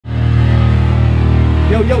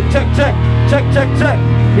Yo, check.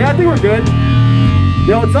 Yeah, I think we're good.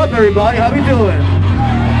 Yo, what's up, everybody? How we doing?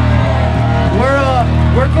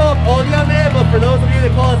 We're called Odiame, but for those of you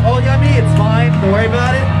that call us Odiame, it's fine. Don't worry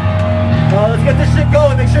about it. Let's get this shit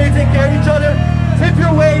going. Make sure you take care of each other. Tip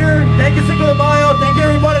your waiter. Thank you, Cinco and Mayo. Thank you,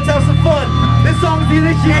 everybody. Let's have some fun. This song is the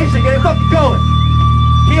initiation. Get it fucking going.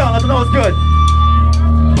 Keon, let them know it's good.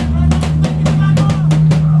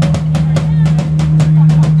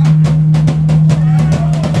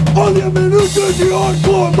 Odiame, New Jersey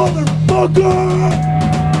hardcore, motherfucker!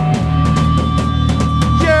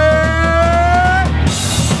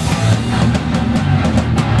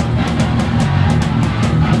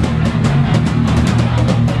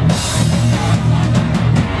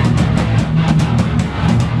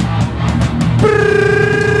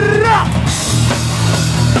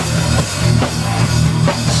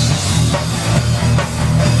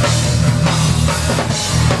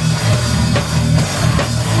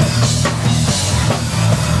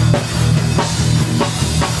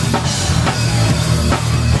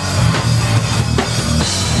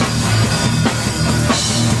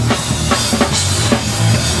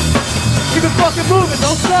 Fucking moving,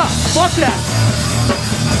 don't stop. Fuck that.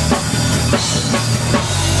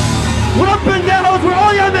 We're up and down, we're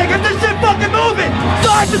all y'all get this shit fucking moving.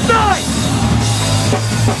 Side to side.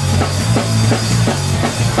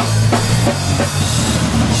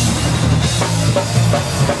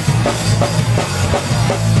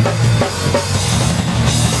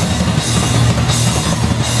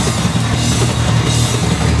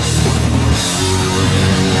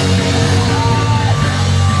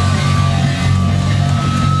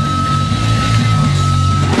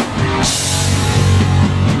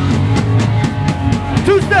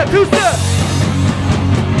 Two step.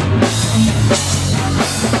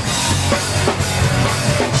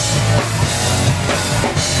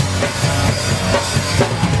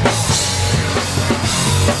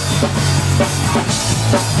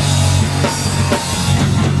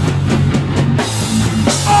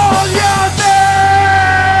 Oh yeah,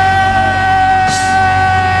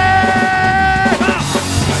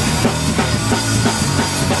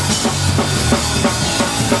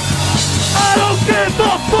 I don't give a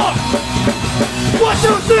fuck what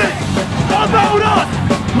you think about us.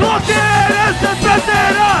 Lo que eres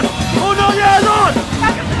entenderás. Uno y el dos.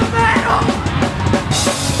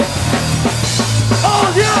 Oh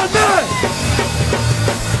yeah, man.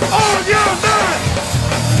 Oh yeah, man.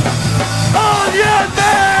 Oh yeah,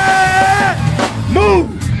 man. Move.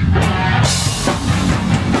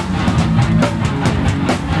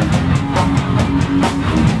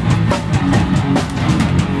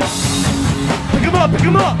 Pick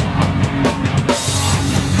him up.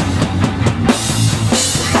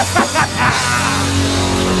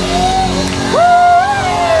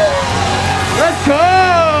 Let's go!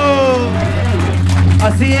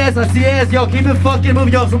 Así es. Yo, keep it fucking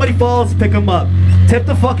moving. Yo, if somebody falls, pick him up. Tip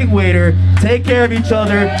the fucking waiter. Take care of each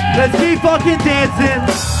other. Let's keep fucking dancing.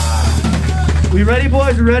 We ready,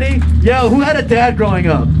 boys? We ready? Yo, who had a dad growing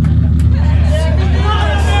up?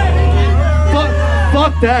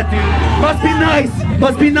 Fuck that, dude.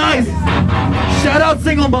 Must be nice. Shout out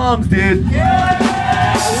single moms, dude.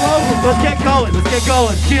 Let's get going.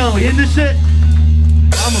 Keon, we in this shit?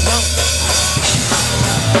 I'm about.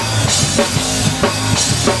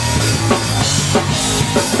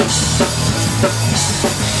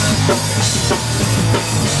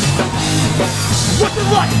 What's it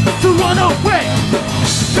like to run away?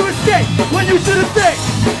 To escape when you should have stayed?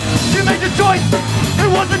 You made the choice, it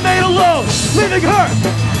wasn't made alone. Leaving her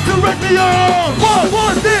to rest me your own. What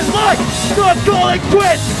was this like? Stop calling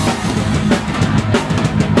quits.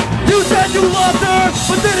 You said you loved her,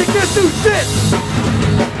 but didn't get to shit.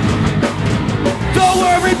 Don't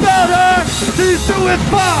worry about her, she's doing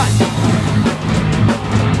fine.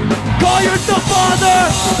 Call yourself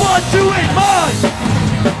father, but you ain't mine.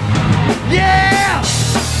 Yeah!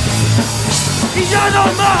 Y ya no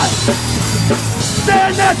más.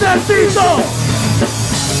 Te necesito.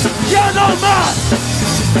 Ya no más.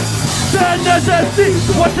 Te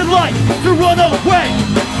necesito. What's it like to run away?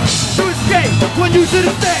 To escape when you should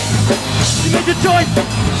have stayed? You made your choice,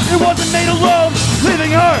 it wasn't made alone.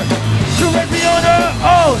 Leaving her to raise me on her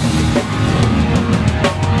own.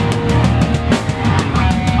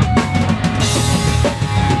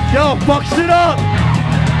 Yo, fuck shit up.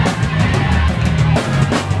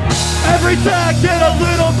 Every time I get a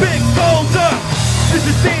little bit colder. This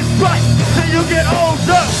just seems right till you get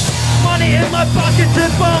older. Money in my pocket,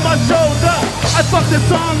 chip on my shoulder. I fucked the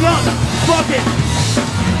song up, fuck it.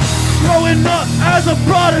 Growing up as a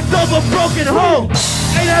product of a broken home.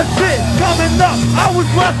 Ain't that shit coming up, I was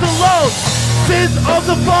left alone. sins of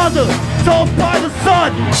the father, told by the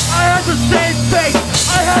son. I had the same fate,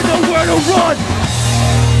 I had nowhere to run.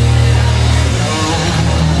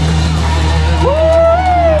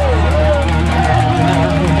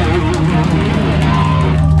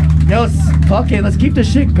 Yo, fuck it, let's keep the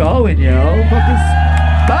shit going, yo. Fucking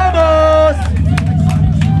vamos!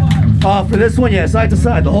 Oh, for this one, yeah, side to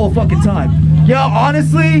side, the whole fucking time. Yo,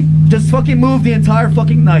 honestly, just fucking move the entire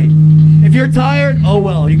fucking night. If you're tired, oh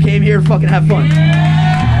well, you came here to fucking have fun.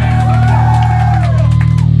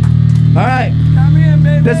 Alright,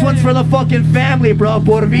 this one's for the fucking family, bro,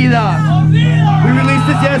 por vida. We released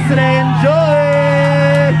this yesterday,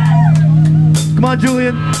 enjoy! Come on,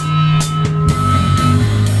 Julian.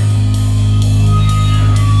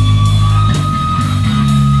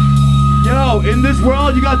 Yo, in this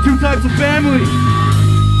world, you got two types of family.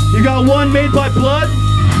 You got one made by blood,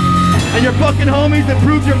 and your fucking homies that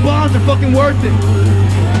prove your bonds are fucking worth it.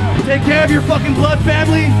 Take care of your fucking blood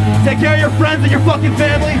family, take care of your friends and your fucking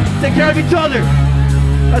family, take care of each other.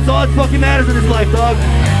 That's all that fucking matters in this life, dog.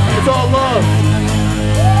 It's all love.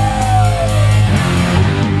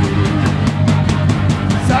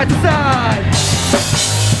 Side to side.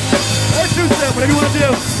 Or two-step, whatever you want to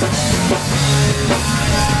do.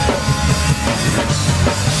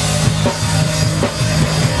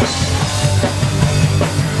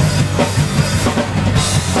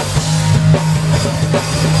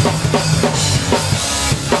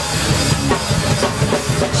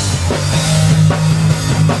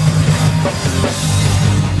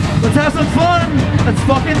 Let's have some fun. Let's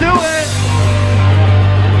fucking do it.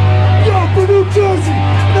 Yo, for New Jersey,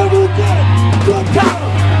 never again. Cutdown,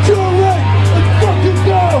 you're right. Let's fucking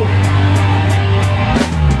go.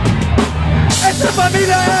 Esta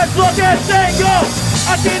familia es lo que tengo.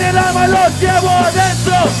 Aquí en el alma los llevo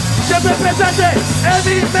adentro. Siempre presente en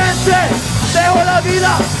mi mente. Dejo la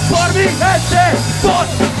vida por mi gente. Por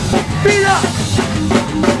vida.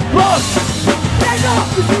 Los tengo.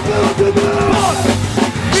 Por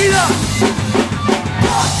vida.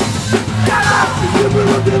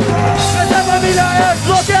 Esta familia es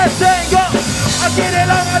lo que tengo. Aquí en el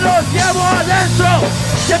alma los llevo adentro.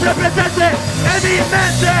 Siempre presente en mi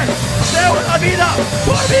mente. Dejo la vida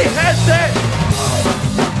por mi gente.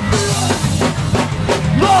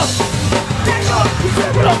 Los tengo y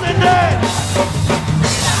siempre los tendré.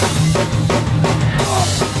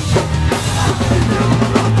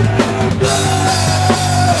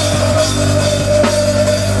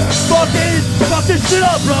 Fuck this shit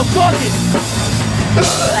up, bro. Fuck it.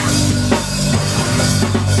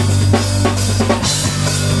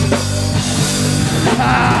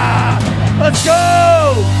 Ah, let's go.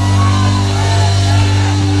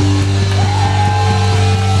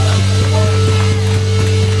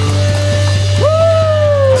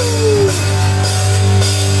 Woo.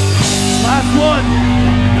 Last one.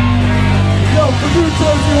 Yo, for New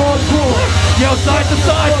Jersey hardcore. Yo, side to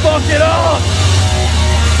side, fuck it up.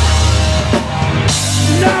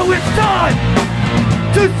 Now it's time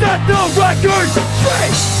to set the record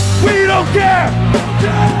straight. We don't care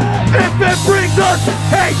if it brings us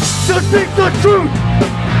hate. To speak the truth,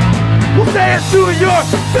 we'll say it to your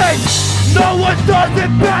face. No one does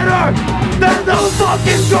it better than the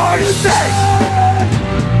fucking Garden State.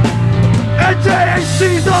 And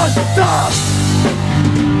JHC's on top.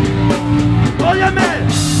 Odiame,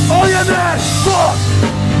 fuck.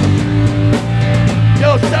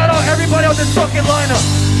 Yo, shout out everybody on this fucking lineup.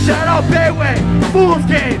 Shout out Bayway, Fool's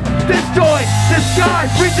Game, This Joint, This Guy,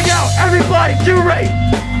 reaching out, everybody, curate.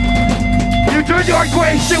 New Jersey hardcore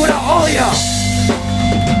ain't shit without all of y'all.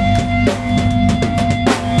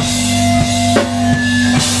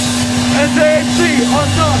 NJHC on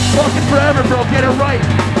top, fucking forever, bro, get it right.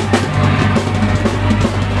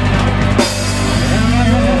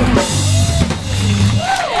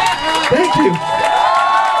 Thank you.